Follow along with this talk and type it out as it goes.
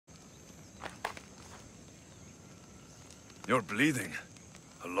You're bleeding.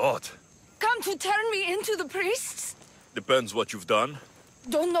 A lot. Come to turn me into the priests? Depends what you've done.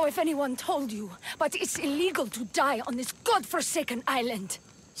 Don't know if anyone told you, but it's illegal to die on this godforsaken island.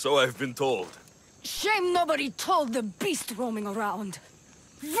 So I've been told. Shame nobody told the beast roaming around.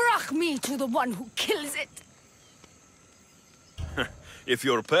 Vrach me to the one who kills it. If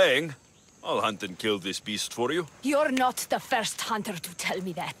you're paying, I'll hunt and kill this beast for you. You're not the first hunter to tell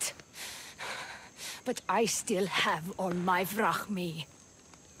me that. But I still have all my vrach me.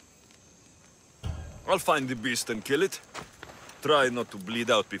 I'll find the beast and kill it. Try not to bleed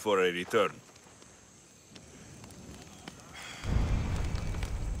out before I return.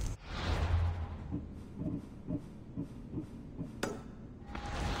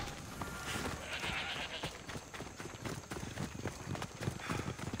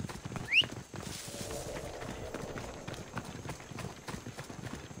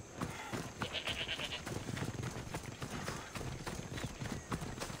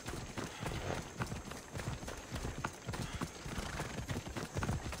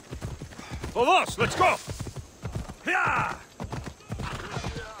 Vamos, let's go! Yeah!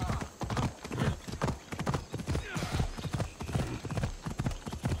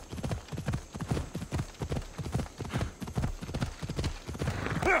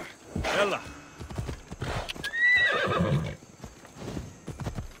 Ella!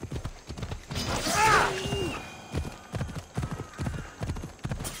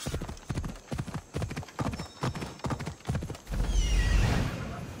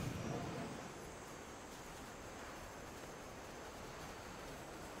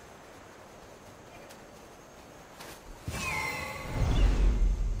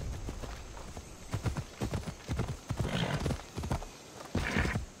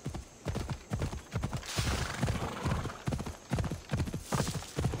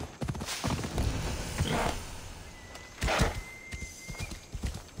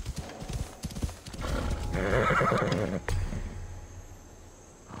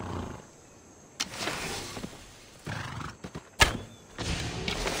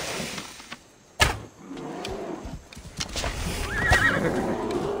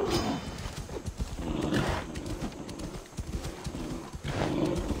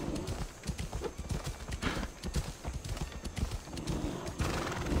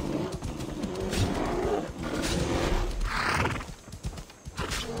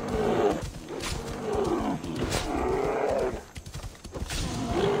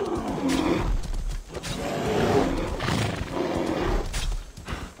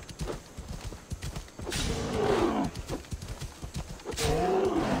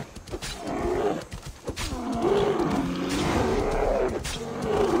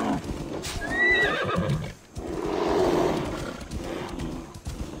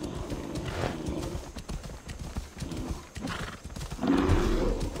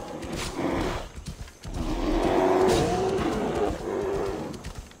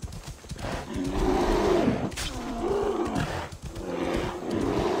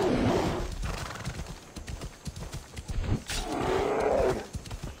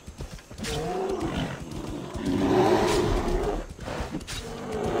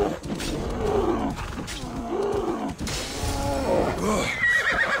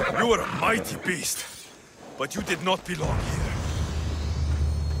 You were a mighty beast, but you did not belong here.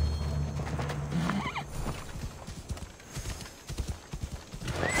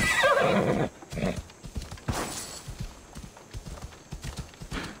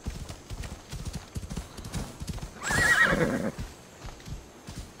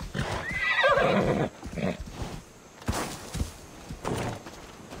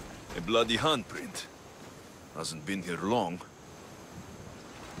 A bloody handprint. Hasn't been here long.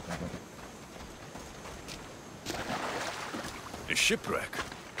 A shipwreck.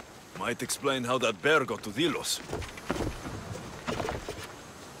 Might explain how that bear got to Delos.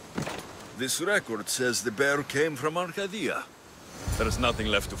 This record says the bear came from Arcadia. There's nothing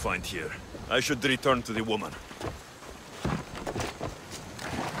left to find here. I should return to the woman.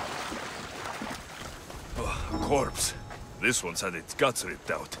 Oh, a corpse. This one's had its guts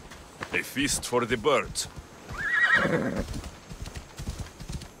ripped out. A feast for the birds.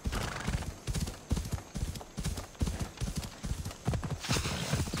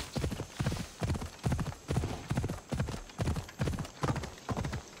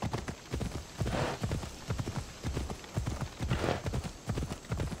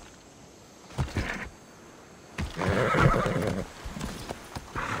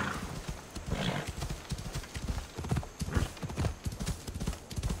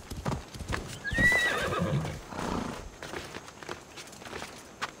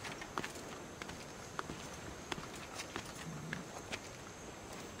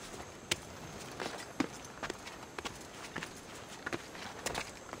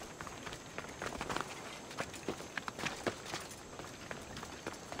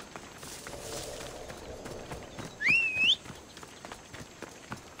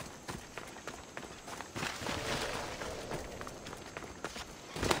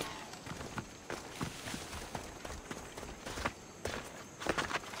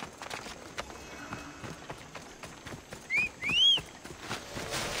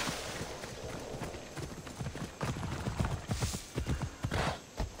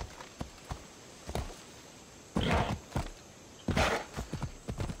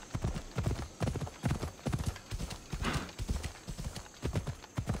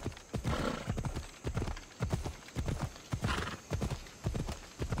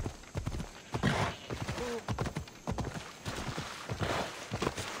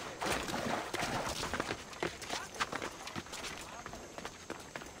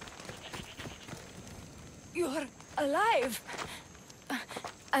 alive.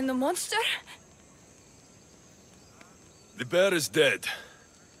 And the monster? The bear is dead.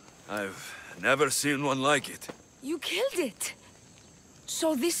 I've never seen one like it. You killed it.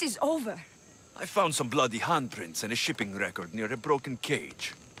 So this is over. I found some bloody handprints and a shipping record near a broken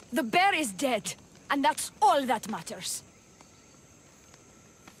cage. The bear is dead, and that's all that matters.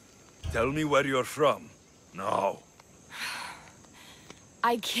 Tell me where you're from. No.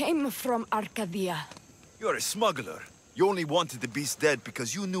 I came from Arcadia. You're a smuggler. You only wanted the beast dead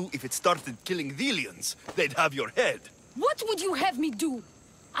because you knew if it started killing Delians, they'd have your head. What would you have me do?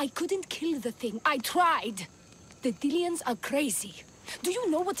 I couldn't kill the thing. I tried. The Delians are crazy. Do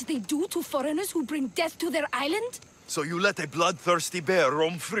you know what they do to foreigners who bring death to their island? So you let a bloodthirsty bear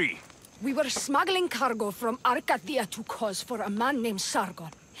roam free? We were smuggling cargo from Arcadia to cause for a man named Sargon.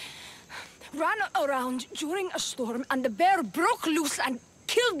 Ran around during a storm and the bear broke loose and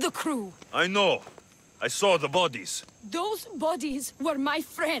killed the crew. I know. I saw the bodies. Those bodies were my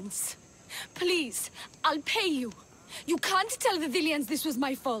friends. Please, I'll pay you. You can't tell the Delians this was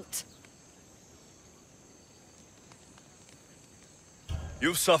my fault.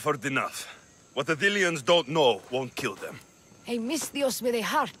 You've suffered enough. What the Delians don't know won't kill them. A Misthios with a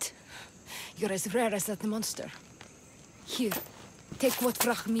heart. You're as rare as that monster. Here, take what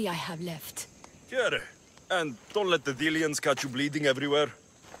Frachmi I have left. Here. And don't let the Delians catch you bleeding everywhere.